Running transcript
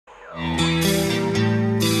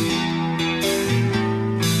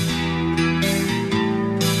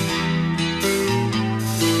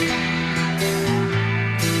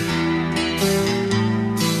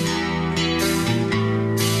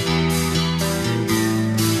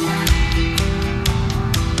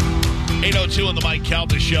8:02 on the Mike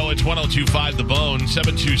Calta Show. It's 102.5 The Bone,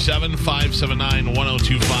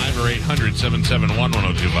 727-579-1025 or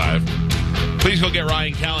 800-771-1025. Please go get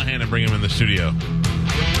Ryan Callahan and bring him in the studio.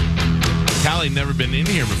 Callie never been in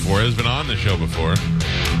here before. Has been on the show before.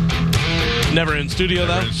 Never in studio,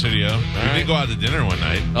 Never though? in studio. We did go out to dinner one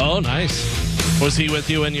night. Oh, nice. Was he with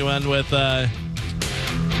you when you went with... It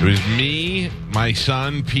was me, my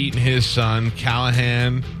son, Pete and his son,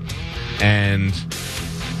 Callahan, and...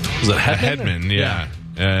 Was it Hedman? Hedman, yeah.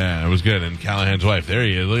 Yeah, it was good. And Callahan's wife. There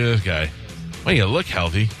he is. Look at this guy. Well, you look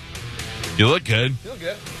healthy. You look good. Feel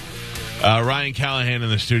good. Ryan Callahan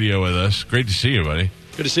in the studio with us. Great to see you, buddy.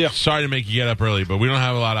 Good to see you. Sorry to make you get up early, but we don't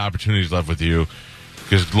have a lot of opportunities left with you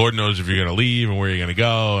because Lord knows if you're going to leave and where you're going to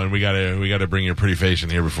go, and we got to bring your pretty face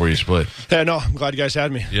in here before you split. Yeah, no, I'm glad you guys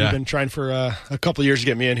had me. Yeah. You've been trying for a couple of years to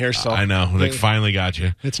get me in here, so I know. Like, finally got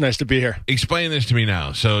you. It's nice to be here. Explain this to me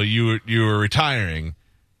now. So you were retiring,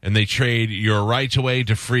 and they trade your rights away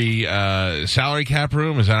to free salary cap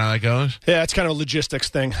room? Is that how that goes? Yeah, it's kind of a logistics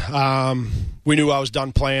thing. We knew I was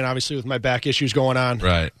done playing, obviously, with my back issues going on.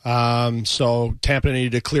 Right. So Tampa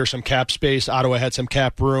needed to clear some cap space. Ottawa had some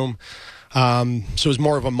cap room. So it was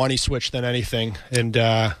more of a money switch than anything, and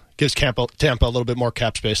gives Tampa a little bit more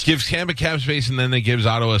cap space. Gives Tampa cap space, and then it gives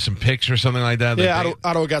Ottawa some picks or something like that? Yeah,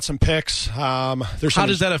 Ottawa got some picks. How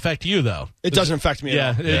does that affect you, though? It doesn't affect me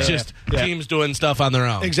at all. It's just teams doing stuff on their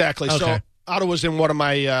own. Exactly. Okay. So Ottawa's in one of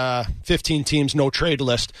my 15 teams no trade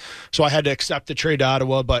list, so I had to accept the trade to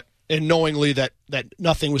Ottawa, but and knowingly that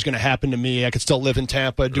nothing was going to happen to me. I could still live in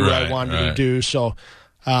Tampa, do what I wanted to do. So,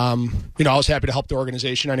 I was happy to help the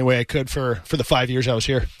organization any way I could for the 5 years I was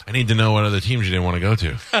here. I need to know what other teams you didn't want to go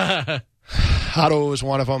to. Ottawa was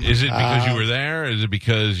one of them. Is it because you were there? Is it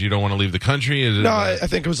because you don't want to leave the country? Is it I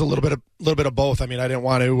think it was a little bit of both. I mean, I didn't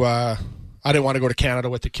want to go to Canada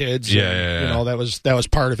with the kids. Yeah. You know, that was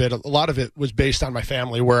part of it. A lot of it was based on my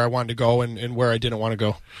family, where I wanted to go and where I didn't want to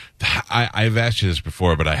go. I've asked you this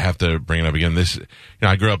before, but I have to bring it up again.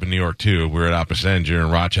 I grew up in New York too. We're at opposite ends. You're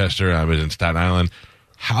in Rochester. I was in Staten Island.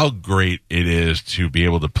 How great it is to be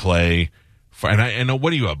able to play. And I know,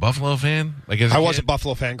 what are you, a Buffalo fan? Like, I was a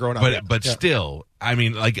Buffalo fan growing up. But still, I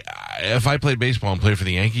mean, like, if I played baseball and played for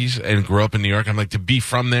the Yankees and grew up in New York, I'm like, to be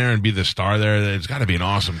from there and be the star there, it's got to be an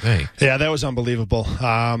awesome thing. Yeah, that was unbelievable.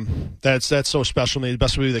 That's so special to me. The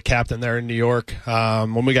best to be the captain there in New York.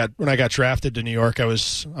 When I got drafted to New York, I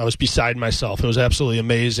was beside myself. It was absolutely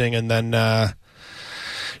amazing. And then,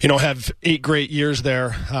 have 8 great years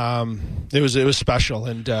there. It was special,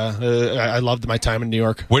 and I loved my time in New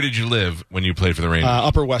York. Where did you live when you played for the Rangers?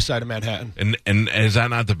 Upper West Side of Manhattan. And is that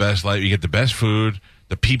not the best life? You get the best food.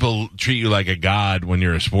 The people treat you like a god when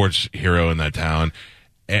you're a sports hero in that town.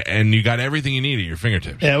 And you got everything you need at your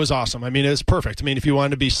fingertips. Yeah, it was awesome. I mean, it was perfect. I mean, if you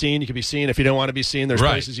wanted to be seen, you could be seen. If you didn't want to be seen, there's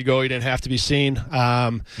places you go you didn't have to be seen.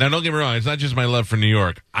 Now, don't get me wrong. It's not just my love for New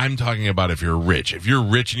York. I'm talking about if you're rich. If you're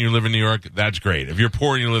rich and you live in New York, that's great. If you're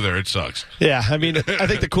poor and you live there, it sucks. Yeah, I mean, I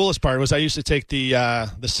think the coolest part was I used to take the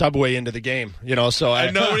subway into the game.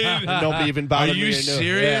 So nobody even bothered me. Are you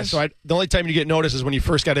serious? Yeah, so the only time you get noticed is when you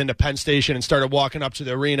first got into Penn Station and started walking up to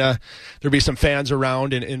the arena. There'd be some fans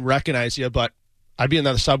around and recognize you, but I'd be in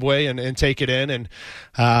the subway and take it in, and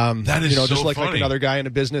that is just so like funny. another guy in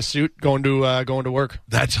a business suit going to work.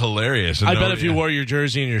 That's hilarious. I bet if you wore your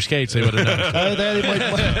jersey and your skates, they would have noticed. They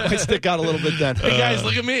might stick out a little bit then. Hey guys,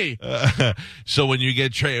 look at me. So when you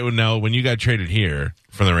get when you got traded here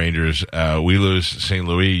from the Rangers, we lose St.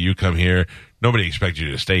 Louis. You come here. Nobody expected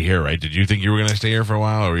you to stay here, right? Did you think you were going to stay here for a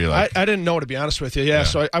while, or were you like? I didn't know, to be honest with you. Yeah.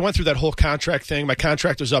 So I went through that whole contract thing. My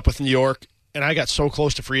contract was up with New York. And I got so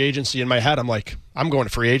close to free agency in my head, I'm like, I'm going to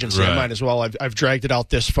free agency. Right. I might as well. I've dragged it out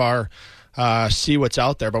this far, see what's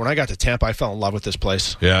out there. But when I got to Tampa, I fell in love with this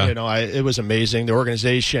place. Yeah. It was amazing. The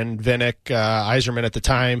organization, Vinnick, Yzerman at the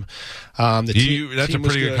time. That's a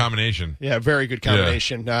pretty good combination. Yeah, very good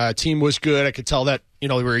combination. Yeah. Team was good. I could tell that, we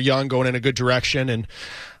were young, going in a good direction. And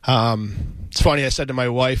it's funny, I said to my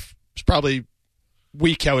wife, it's probably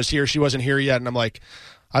week I was here. She wasn't here yet. And I'm like,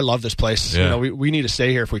 I love this place. Yeah. We need to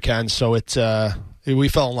stay here if we can. So we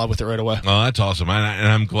fell in love with it right away. Oh, that's awesome. And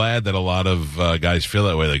I'm glad that a lot of guys feel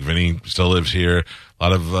that way. Like Vinny still lives here. A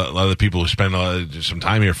lot of the people who spend some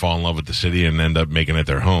time here fall in love with the city and end up making it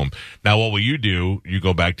their home. Now, what will you do? You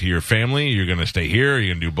go back to your family? You're going to stay here?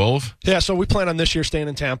 You're going to do both? Yeah, so we plan on this year staying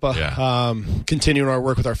in Tampa, continuing our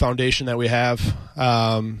work with our foundation that we have.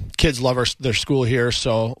 Kids love their school here,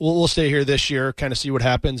 so we'll stay here this year, kind of see what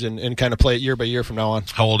happens, and kind of play it year by year from now on.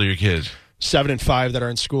 How old are your kids? 7 and 5 that are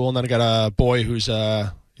in school, and then I got a boy who's going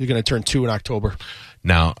to turn 2 in October.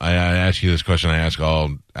 Now, I ask you this question. I ask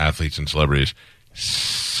all athletes and celebrities.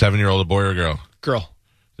 7-year-old, a boy or a girl? Girl.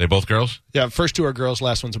 They both girls? Yeah, first two are girls,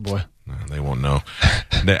 last one's a boy. No, they won't know.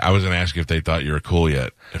 I was going to ask you if they thought you were cool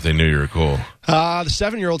yet, if they knew you were cool. The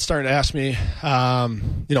 7-year-old's starting to ask me,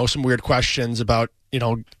 some weird questions about,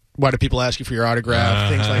 why do people ask you for your autograph,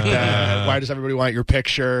 things like that. Why does everybody want your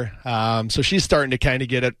picture? So she's starting to kind of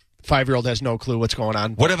get it. 5-year-old has no clue what's going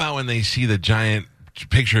on. What about when they see the giant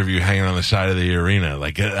picture of you hanging on the side of the arena?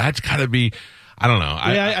 Like, that's got to be... I don't know.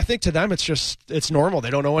 I think to them it's normal. They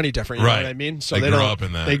don't know any different. You know what I mean? So they grew up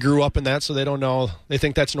in that. They grew up in that, so they don't know. They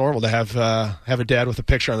think that's normal to have a dad with a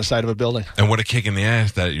picture on the side of a building. And what a kick in the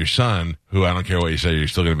ass that your son, who I don't care what you say, you're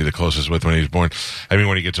still going to be the closest with when he's born. I mean,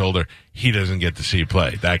 when he gets older, he doesn't get to see you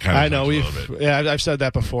play. That kind of. I know. A little bit. Yeah, I've said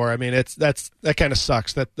that before. I mean, that kind of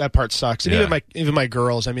sucks. That part sucks. And even my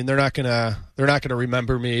girls. I mean, they're not gonna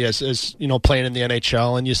remember me as playing in the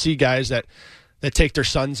NHL. And you see guys that take their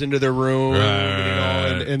sons into their room,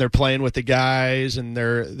 and they're playing with the guys, and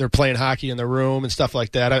they're playing hockey in the room and stuff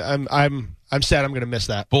like that. I'm sad. I'm going to miss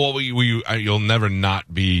that. But what will you'll never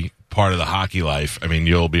not be part of the hockey life. I mean,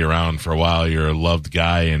 you'll be around for a while. You're a loved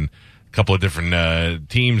guy in a couple of different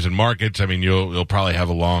teams and markets. I mean, you'll probably have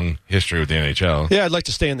a long history with the NHL. Yeah, I'd like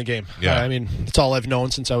to stay in the game. Yeah, I mean, it's all I've known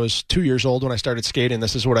since I was 2 years old when I started skating.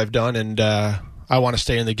 This is what I've done, and I want to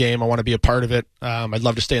stay in the game. I want to be a part of it. I'd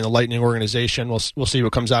love to stay in the Lightning organization. We'll see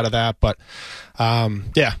what comes out of that. But,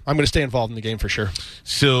 I'm going to stay involved in the game for sure.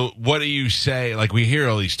 So what do you say? Like, we hear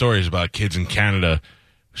all these stories about kids in Canada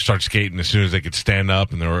start skating as soon as they could stand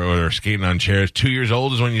up, and they're skating on chairs. 2 years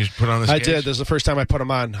old is when you put on the skates? I did. This is the first time I put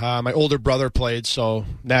them on. My older brother played, so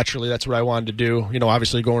naturally that's what I wanted to do.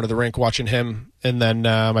 Obviously going to the rink, watching him. And then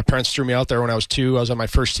my parents threw me out there when I was 2. I was on my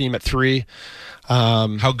first team at 3.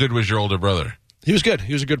 How good was your older brother? He was good.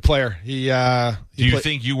 He was a good player. Do you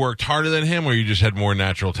think you worked harder than him, or you just had more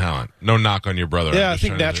natural talent? No knock on your brother. Yeah, I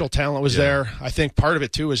think natural talent was there. I think part of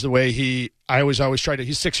it, too, is the way I always tried to,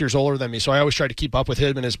 he's 6 years older than me, so I always tried to keep up with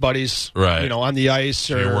him and his buddies, on the ice,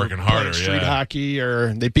 or you're working harder, street hockey,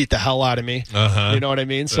 or they beat the hell out of me. You know what I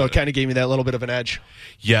mean? So it kind of gave me that little bit of an edge.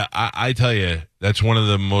 Yeah, I tell you, that's one of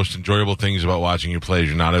the most enjoyable things about watching you play.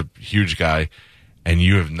 You're not a huge guy. And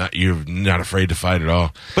you're not afraid to fight at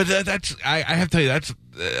all. But I have to tell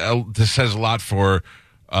you, this says a lot for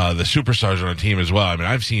the superstars on a team as well. I mean,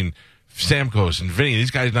 I've seen Stamkos and Vinny.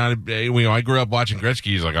 These guys I grew up watching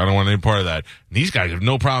Gretzky. He's like, I don't want any part of that. And these guys have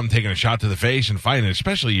no problem taking a shot to the face and fighting,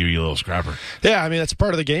 especially you little scrapper. Yeah, I mean, that's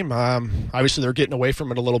part of the game. Obviously, they're getting away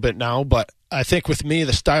from it a little bit now. But I think with me,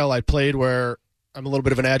 the style I played where I'm a little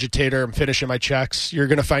bit of an agitator. I'm finishing my checks. You're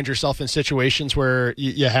going to find yourself in situations where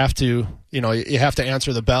you have to, you have to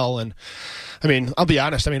answer the bell. And I mean, I'll be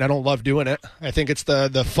honest. I mean, I don't love doing it. I think it's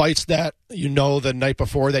the fights that the night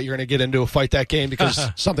before that you're going to get into a fight that game because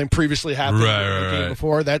something previously happened the game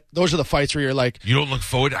before. Those are the fights where you're like, you don't look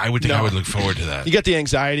forward. I would look forward to that. You get the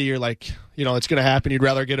anxiety. You're like, it's going to happen. You'd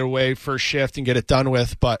rather get it away first shift and get it done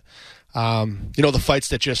with. But the fights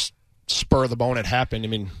that just spur the moment happen. I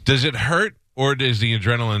mean, does it hurt? Or is the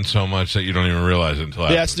adrenaline so much that you don't even realize it until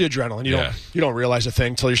after? Yeah, it's the adrenaline. You don't realize a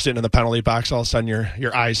thing until you're sitting in the penalty box. All of a sudden,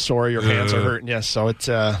 your eyes sore, your hands are hurting. Yes, so it's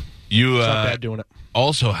not bad doing it.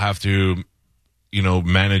 Also have to,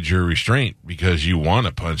 manage your restraint because you want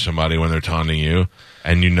to punch somebody when they're taunting you,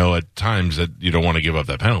 and at times that you don't want to give up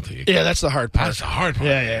that penalty. Yeah, that's the hard part. That's the hard part.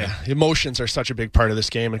 Yeah. Emotions are such a big part of this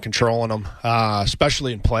game and controlling them,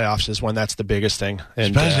 especially in playoffs is when that's the biggest thing.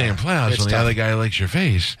 And, especially in playoffs when the other guy licks your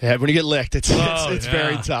face. Yeah, when you get licked, it's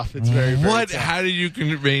very tough. It's very tough. How do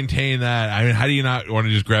you maintain that? I mean, how do you not want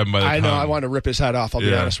to just grab him by the tongue? I know, I want to rip his head off, I'll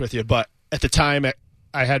be honest with you. But at the time,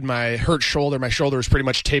 I had my hurt shoulder. My shoulder was pretty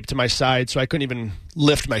much taped to my side, so I couldn't even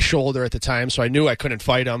lift my shoulder at the time. So I knew I couldn't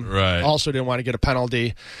fight him. Right. Also, didn't want to get a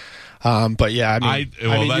penalty. But yeah,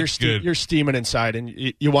 you're steaming inside, and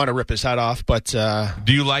you want to rip his head off. But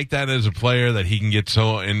do you like that as a player that he can get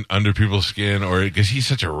so under people's skin, or because he's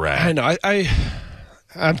such a rat? I know.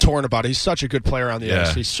 I'm torn about it. He's such a good player on the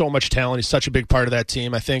ice. He's so much talent. He's such a big part of that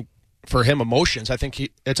team. I think. For him, emotions, I think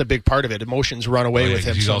it's a big part of it. Emotions run away with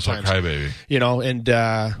him he's sometimes. Also a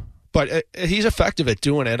crybaby. But he's effective at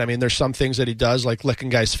doing it. I mean, there's some things that he does, like licking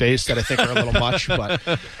guys' face, that I think are a little much. But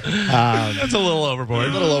that's a little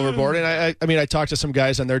overboard. And I talked to some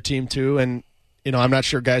guys on their team, too, and I'm not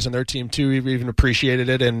sure guys on their team, too, even appreciated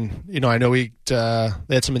it. And, I know they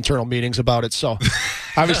had some internal meetings about it. So,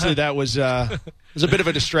 obviously, that was a bit of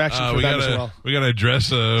a distraction for them as well. We got to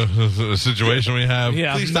address a situation we have.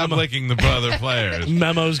 Yeah, please stop licking the other players.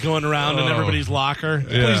 Memos going around in everybody's locker.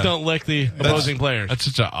 Yeah. Please don't lick the opposing players. That's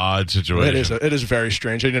such an odd situation. It is very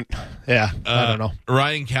strange. I don't know.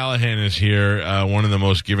 Ryan Callahan is here, one of the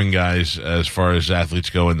most giving guys as far as athletes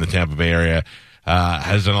go in the Tampa Bay area.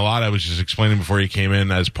 has done a lot. I was just explaining before you came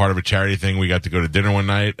in, as part of a charity thing, we got to go to dinner one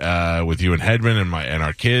night with you and Hedman and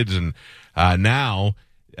our kids, and now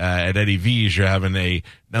at Eddie V's you're having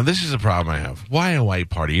now this is a problem I have. Why a white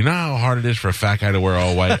party? You know how hard it is for a fat guy to wear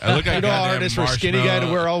all white? I look like you know how hard it is for a skinny guy to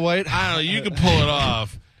wear all white? I don't know. You can pull it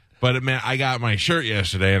off. But, man, I got my shirt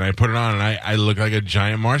yesterday, and I put it on, and I look like a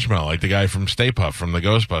giant marshmallow, like the guy from Stay Puft from the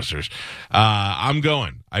Ghostbusters. I'm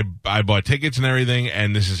going. I bought tickets and everything,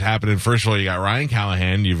 and this is happening. First of all, you got Ryan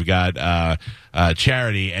Callahan, you've got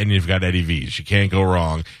Charity, and you've got Eddie V's. You can't go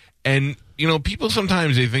wrong. And, people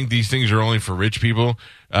sometimes, they think these things are only for rich people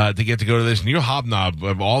to get to go to this. And you hobnob,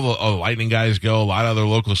 all the Lightning guys go, a lot of other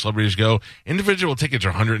local celebrities go. Individual tickets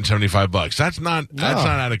are $175. That's not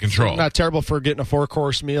out of control. Not terrible for getting a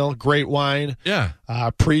 4-course meal, great wine,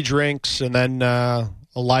 pre-drinks, and then a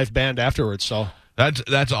live band afterwards. So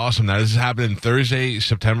that's awesome. Now, this is happening Thursday,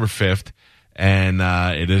 September 5th, and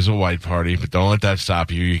it is a white party, but don't let that stop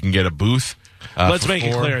you. You can get a booth. Let's make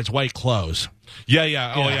it clear, it's white clothes.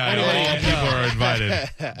 Yeah. Oh, yeah. All people are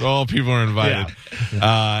invited. All people are invited.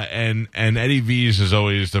 Yeah. And Eddie V's is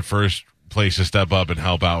always the first place to step up and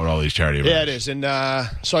help out with all these charity events. Yeah, it is. And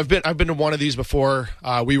so I've been to one of these before.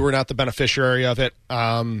 We were not the beneficiary of it.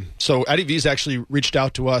 So Eddie V's actually reached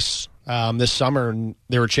out to us this summer, and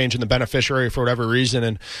they were changing the beneficiary for whatever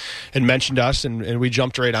reason, and mentioned us, and we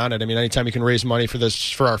jumped right on it. I mean, anytime you can raise money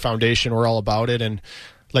for our foundation, we're all about it. And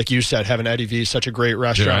like you said, having Eddie V is such a great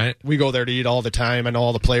restaurant. Right. We go there to eat all the time. I know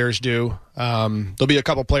all the players do. There'll be a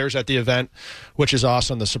couple players at the event, which is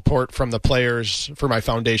awesome. The support from the players for my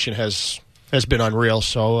foundation has been unreal.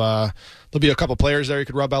 So there'll be a couple players there you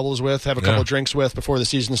could rub elbows with, have a couple drinks with before the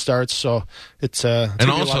season starts. So it's gonna be a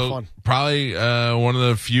lot of fun. Probably one of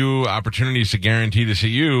the few opportunities to guarantee to see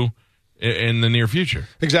you in the near future.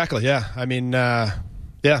 Exactly, yeah. I mean,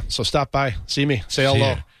 so stop by, see me, say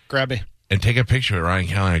hello, grab me. And take a picture with Ryan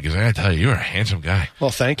Callahan, because I got to tell you, you're a handsome guy.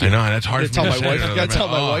 Well, thank you. I know, that's hard for me to say. I got to tell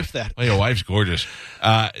my wife that. Oh, your wife's gorgeous.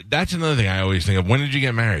 That's another thing I always think of. When did you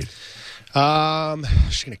get married? She's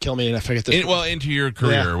going to kill me if I get this. Into your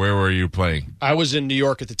career, where were you playing? I was in New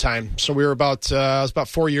York at the time. So we were I was about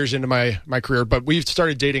 4 years into my career, but we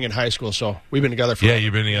started dating in high school, so we've been together forever. Yeah,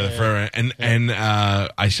 you've been together forever. And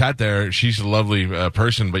I sat there. She's a lovely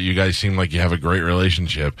person, but you guys seem like you have a great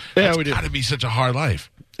relationship. Yeah, we do. It's got to be such a hard life.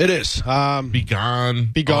 It is. Be gone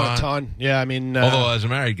a ton. Yeah, I mean... although, as a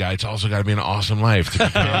married guy, it's also got to be an awesome life to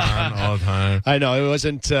be gone all the time. I know. It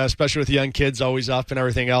wasn't, especially with young kids always up and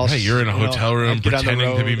everything else. Hey, you're in a hotel room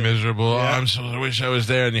pretending to be miserable. Yeah. I wish I was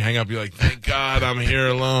there. And you hang up, you're like, thank God I'm here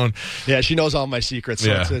alone. Yeah, she knows all my secrets,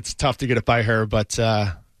 so it's tough to get it by her. But...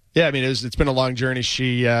 yeah, I mean it's been a long journey.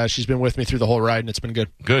 She's been with me through the whole ride, and it's been good.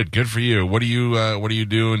 Good for you. What do you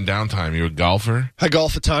do in downtime? You a golfer? I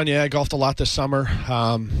golf a ton. Yeah, I golfed a lot this summer.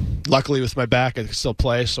 Luckily, with my back, I can still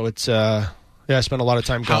play. So it's I spent a lot of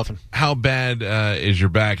time golfing. How bad is your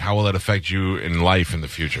back? How will that affect you in life in the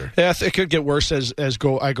future? Yeah, it could get worse as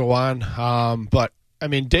I go on. But I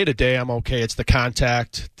mean, day to day, I'm okay. It's the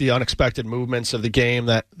contact, the unexpected movements of the game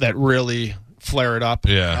that really flare it up.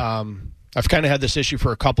 Yeah. I've kind of had this issue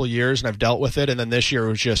for a couple of years, and I've dealt with it. And then this year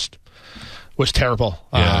was terrible.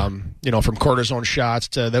 Yeah. From cortisone shots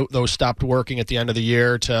to those stopped working at the end of the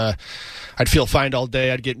year to I'd feel fine all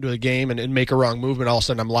day. I'd get into a game and make a wrong movement. All of a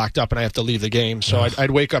sudden, I'm locked up and I have to leave the game. So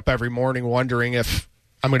I'd wake up every morning wondering if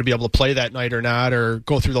I'm going to be able to play that night or not, or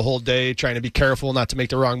go through the whole day trying to be careful not to make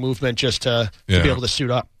the wrong movement just to be able to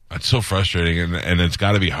suit up. It's so frustrating, and it's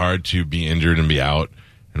got to be hard to be injured and be out.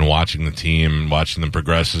 And watching the team, watching them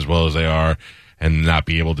progress as well as they are, and not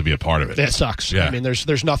be able to be a part of it. That sucks. Yeah. I mean,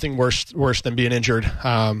 there's nothing worse than being injured.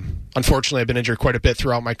 Unfortunately, I've been injured quite a bit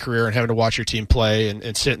throughout my career, and having to watch your team play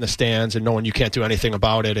and sit in the stands and knowing you can't do anything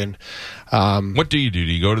about it. And what do? Do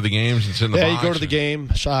you go to the games and sit in the box? Yeah, you go to the game.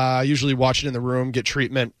 Usually watch it in the room, get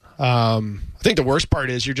treatment. I think the worst part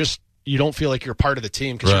is you don't feel like you're part of the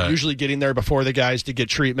team because you're usually getting there before the guys to get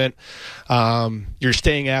treatment. You're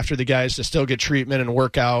staying after the guys to still get treatment and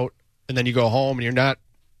work out, and then you go home and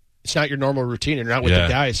it's not your normal routine. You're not with the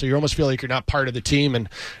guys, so you almost feel like you're not part of the team, and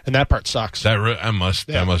that part sucks. That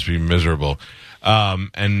must be miserable.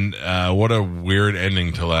 And what a weird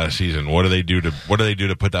ending to last season. What do they do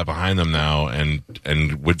to put that behind them now? And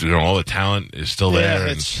with all the talent is still there.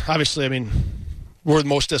 Yeah, it's obviously. I mean, we're the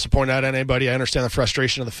most disappointed at anybody. I understand the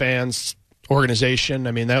frustration of the fans, organization.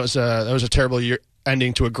 I mean, that was a terrible year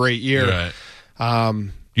ending to a great year.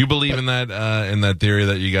 Right. You believe in that theory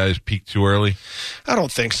that you guys peaked too early? I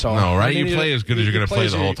don't think so. No, right? I mean, you play as good as you're going to play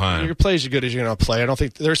the whole time. You play as good as you're going to play. I don't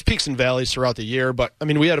think there's peaks and valleys throughout the year, but I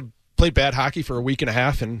mean, we had to play bad hockey for a week and a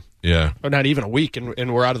half, and Yeah. Or not even a week,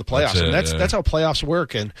 and we're out of the playoffs. That's how playoffs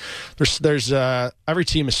work. And there's every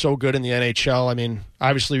team is so good in the NHL. I mean,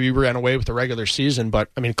 obviously we ran away with the regular season, but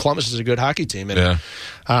I mean, Columbus is a good hockey team. And,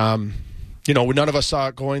 none of us saw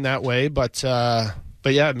it going that way, but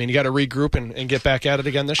yeah, I mean, you got to regroup and get back at it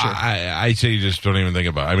again this year. I say you just don't even think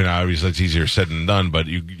about it. I mean, obviously it's easier said than done, but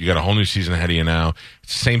you got a whole new season ahead of you now.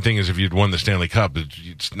 It's the same thing as if you'd won the Stanley Cup.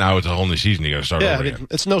 Now it's a whole new season. You got to start over again.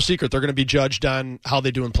 It's no secret they're going to be judged on how they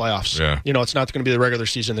do in playoffs. Yeah. It's not going to be the regular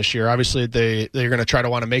season this year. Obviously, they're going to try to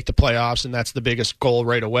want to make the playoffs, and that's the biggest goal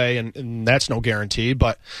right away, and that's no guarantee.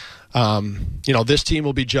 But this team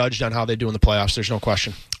will be judged on how they do in the playoffs. There's no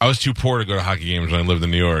question. I was too poor to go to hockey games when I lived in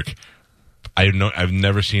New York. I've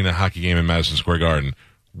never seen a hockey game in Madison Square Garden.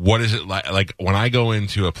 What is it like? Like when I go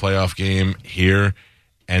into a playoff game here,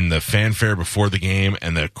 and the fanfare before the game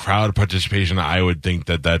and the crowd participation, I would think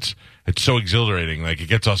it's so exhilarating. Like it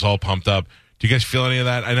gets us all pumped up. Do you guys feel any of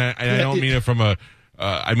that? And I don't mean it from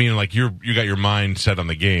I mean like you got your mind set on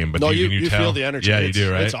the game, but no, can you tell? feel the energy. Yeah, you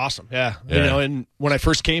do, right? It's awesome. Yeah. And when I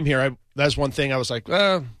first came here, that's one thing I was like,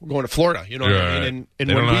 we're going to Florida. You know what I mean? And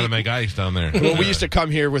they don't know how to make ice down there. When we used to come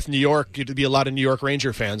here with New York, it'd be a lot of New York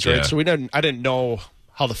Ranger fans, right? Yeah. So I didn't know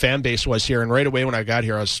how the fan base was here, and right away when I got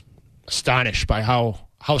here, I was astonished by how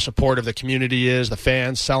supportive the community is, the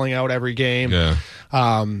fans selling out every game. Yeah.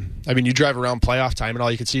 I mean, you drive around playoff time, and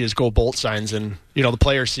all you can see is Go Bolt signs, and the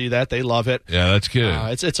players see that, they love it. Yeah, that's good.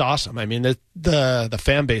 It's awesome. I mean, the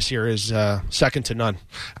fan base here is second to none.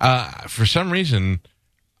 For some reason,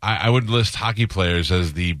 I would list hockey players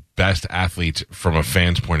as the best athletes from a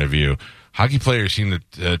fan's point of view. Hockey players seem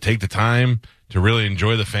to take the time to really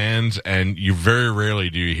enjoy the fans, and you very rarely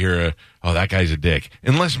do you hear that guy's a dick,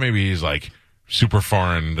 unless maybe he's like super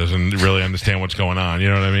foreign, doesn't really understand what's going on. You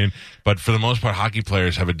know what I mean? But for the most part, hockey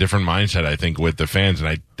players have a different mindset, I think, with the fans,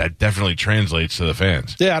 and that definitely translates to the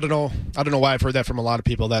fans. Yeah, I don't know why I've heard that from a lot of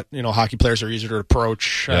people, that hockey players are easier to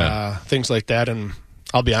approach, things like that. And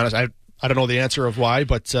I'll be honest, I don't know the answer of why,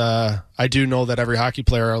 but I do know that every hockey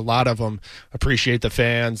player, a lot of them appreciate the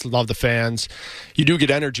fans, love the fans. You do get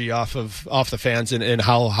energy off the fans and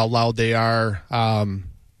how loud they are.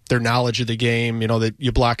 Their knowledge of the game, that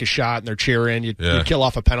you block a shot and they're cheering, you kill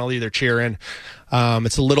off a penalty, they're cheering.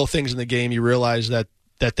 It's the little things in the game you realize that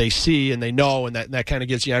they see and they know, and that kind of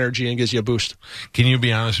gives you energy and gives you a boost. Can you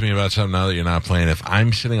be honest with me about something now that you're not playing? If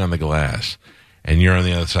I'm sitting on the glass and you're on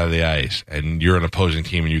the other side of the ice and you're an opposing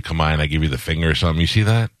team and you come by and I give you the finger or something, you see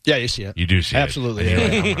that? Yeah, you see it. You do see Absolutely. it.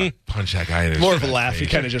 Absolutely. I'm going to punch that guy in his More of a laugh. face. You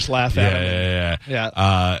kind of just laugh at him.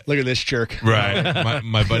 Yeah. Look at this jerk. Right.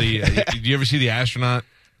 My buddy, did you ever see The Astronaut?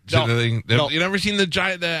 No. You never seen the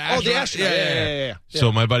astronaut? Oh, the astronaut. Yeah.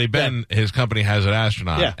 So my buddy Ben, his company has an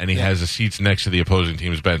astronaut, and he has the seats next to the opposing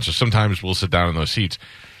team's bench. So sometimes we'll sit down in those seats.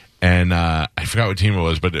 And I forgot what team it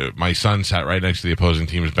was, but my son sat right next to the opposing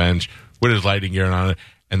team's bench with his lighting gear on it.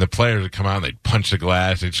 And the players would come out and they'd punch the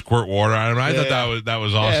glass, they'd squirt water on him. I thought that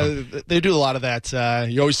was awesome. Yeah, they do a lot of that.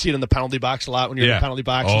 You always see it in the penalty box a lot when you're in the penalty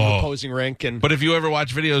box in the opposing rink. But if you ever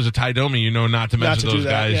watch videos of Ty Domi, you know not to mess with those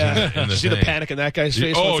guys. In the see the panic in that guy's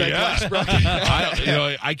face. Glass broke?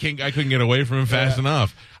 I couldn't get away from him fast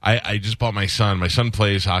enough. I just bought my son. My son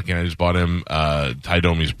plays hockey, and I just bought him Ty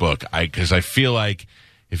Domi's book because I feel like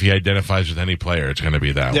if he identifies with any player, it's going to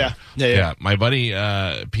be that one. Yeah. My buddy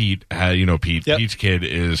Pete, Pete. Yep. Pete's kid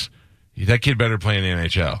that kid better play in the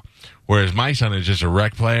NHL. Whereas my son is just a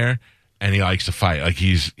rec player, and he likes to fight. Like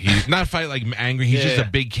he's not fight like angry. He's just a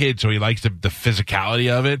big kid, so he likes the physicality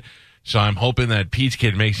of it. So I'm hoping that Pete's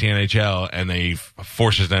kid makes the NHL, and they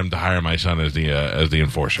forces them to hire my son as the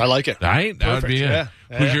enforcer. I like it. Right? That would be it. Yeah.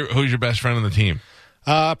 Who's your best friend on the team?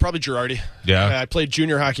 Probably Girardi. Yeah. I played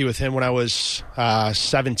junior hockey with him when I was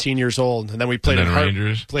 17 years old, and then we played in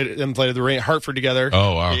Rangers. Played the Hartford together.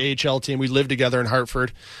 Oh wow! The AHL team. We lived together in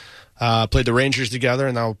Hartford. Played the Rangers together,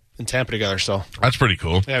 and now in Tampa together. So that's pretty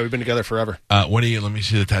cool. Yeah, we've been together forever. Let me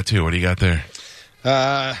see the tattoo. What do you got there?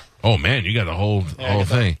 Oh man, you got the whole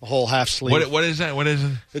thing. The whole half sleeve. What is that? What is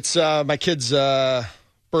it? It's my kids'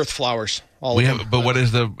 birth flowers. But what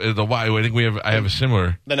is the why? I think I have a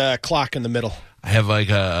similar. Then a clock in the middle. I have like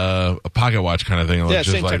a pocket watch kind of thing. Yeah, just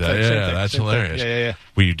same like type that. thing. Yeah, that's hilarious. Yeah.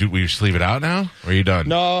 Will you sleeve it out now, or are you done?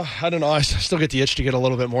 No, I don't know. I still get the itch to get a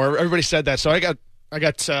little bit more. Everybody said that, so I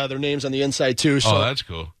got their names on the inside too. So. Oh, that's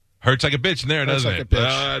cool. Hurts like a bitch in there, doesn't it?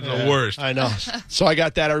 That's the worst. I know. So I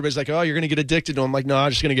got that. Everybody's like, "Oh, you're going to get addicted to them." I'm like, "No, I'm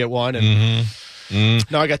just going to get one." And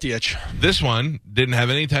no, I got the itch. This one didn't have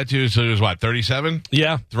any tattoos, so he was 37?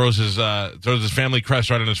 Yeah. Throws his family crest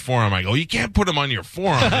right on his forearm. I go, you can't put them on your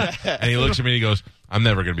forearm. And he looks at me and he goes, I'm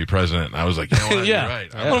never going to be president. And I was like, you know what? Yeah. You're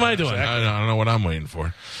right. What am I doing? I don't know what I'm waiting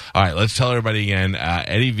for. All right, let's tell everybody again.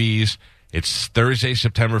 Eddie V's. It's Thursday,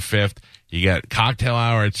 September 5th. You got cocktail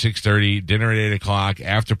hour at 6:30, dinner at 8 o'clock,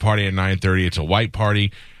 after party at 9:30. It's a white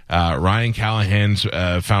party. Ryan Callahan's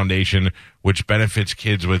foundation, which benefits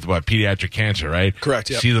kids with pediatric cancer, right? Correct.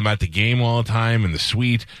 Yep. See them at the game all the time in the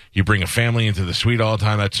suite. You bring a family into the suite all the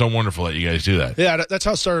time. That's so wonderful that you guys do that. Yeah, that's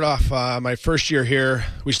how it started off. My first year here,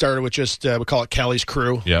 we started with just we call it Callie's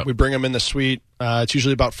Crew. Yep. We bring them in the suite. It's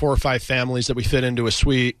usually about 4 or 5 families that we fit into a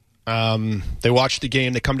suite. They watch the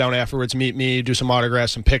game. They come down afterwards, meet me, do some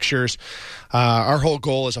autographs, some pictures. Our whole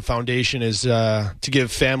goal as a foundation is to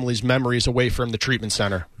give families memories away from the treatment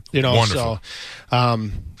center. You know, wonderful.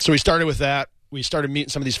 So we started with that. We started meeting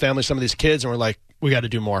some of these families, some of these kids, and we're like, we got to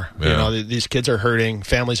do more. Yeah. You know, these kids are hurting,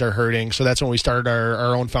 families are hurting. So that's when we started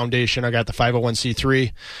our own foundation. I got the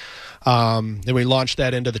 501c3. Then we launched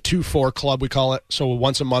that into the 2-4 club, we call it. So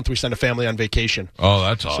once a month, we send a family on vacation. Oh,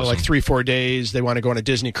 that's awesome. So like 3-4 days, they want to go on a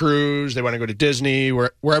Disney cruise. They want to go to Disney,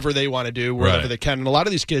 wherever they want to do, wherever they can. And a lot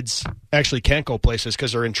of these kids actually can't go places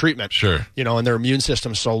because they're in treatment. Sure. You know, and their immune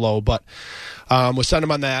system's so low. But we'll send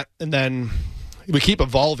them on that. And then we keep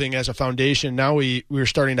evolving as a foundation. Now we're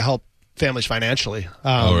starting to help families financially.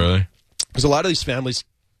 Oh, really? Because a lot of these families,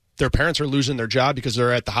 their parents are losing their job because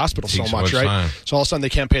they're at the hospital so much, right? Time. So all of a sudden they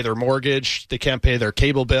can't pay their mortgage, they can't pay their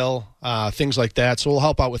cable bill, things like that. So we'll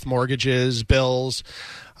help out with mortgages, bills,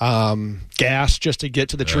 gas just to get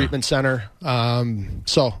to the treatment center.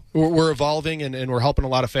 So we're evolving and we're helping a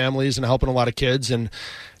lot of families and helping a lot of kids. And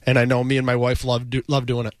I know me and my wife love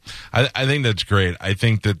doing it. I think that's great. I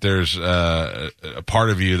think that there's a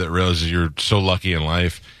part of you that realizes you're so lucky in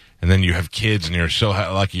life. And then you have kids, and you're so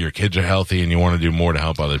lucky your kids are healthy, and you want to do more to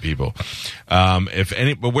help other people. How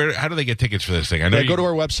do they get tickets for this thing? I know go to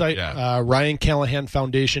our website,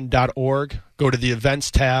 RyanCallahanFoundation.org. Go to the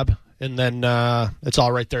events tab, and then it's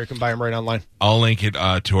all right there. You can buy them right online. I'll link it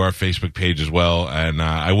to our Facebook page as well, and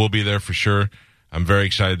I will be there for sure. I'm very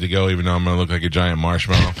excited to go, even though I'm going to look like a giant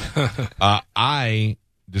marshmallow. I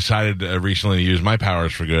decided recently to use my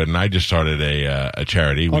powers for good, and I just started a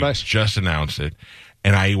charity. We just announced it.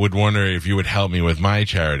 And I would wonder if you would help me with my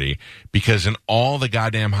charity, because in all the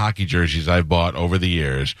goddamn hockey jerseys I've bought over the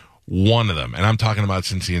years, one of them, and I'm talking about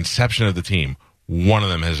since the inception of the team, one of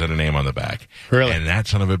them has had a name on the back. Really? And that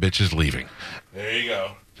son of a bitch is leaving. There you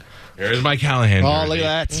go. Here's my Callahan jersey. Oh, look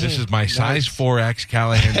at that. This is my size 4X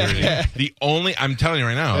Callahan jersey. I'm telling you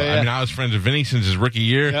right now, I mean, I was friends with Vinny since his rookie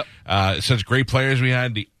year. Yep. Such great players we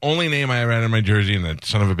had. The only name I ever had in my jersey, and that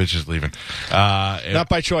son of a bitch is leaving. Not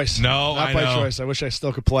by choice. No, Not by choice. I wish I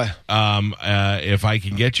still could play. If I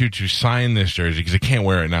can get you to sign this jersey, because I can't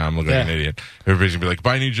wear it now, I'm looking like an idiot. Everybody's going to be like,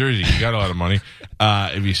 buy a new jersey. You got a lot of money.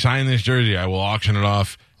 If you sign this jersey, I will auction it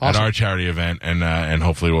off. Awesome. At our charity event, and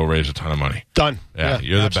hopefully we'll raise a ton of money. Done. Yeah,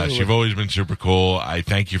 you're the best. You've always been super cool. I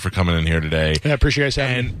thank you for coming in here today. Yeah, I appreciate you guys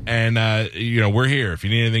having me. And we're here. If you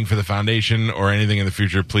need anything for the foundation or anything in the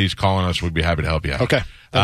future, please call on us. We'd be happy to help you out. Okay.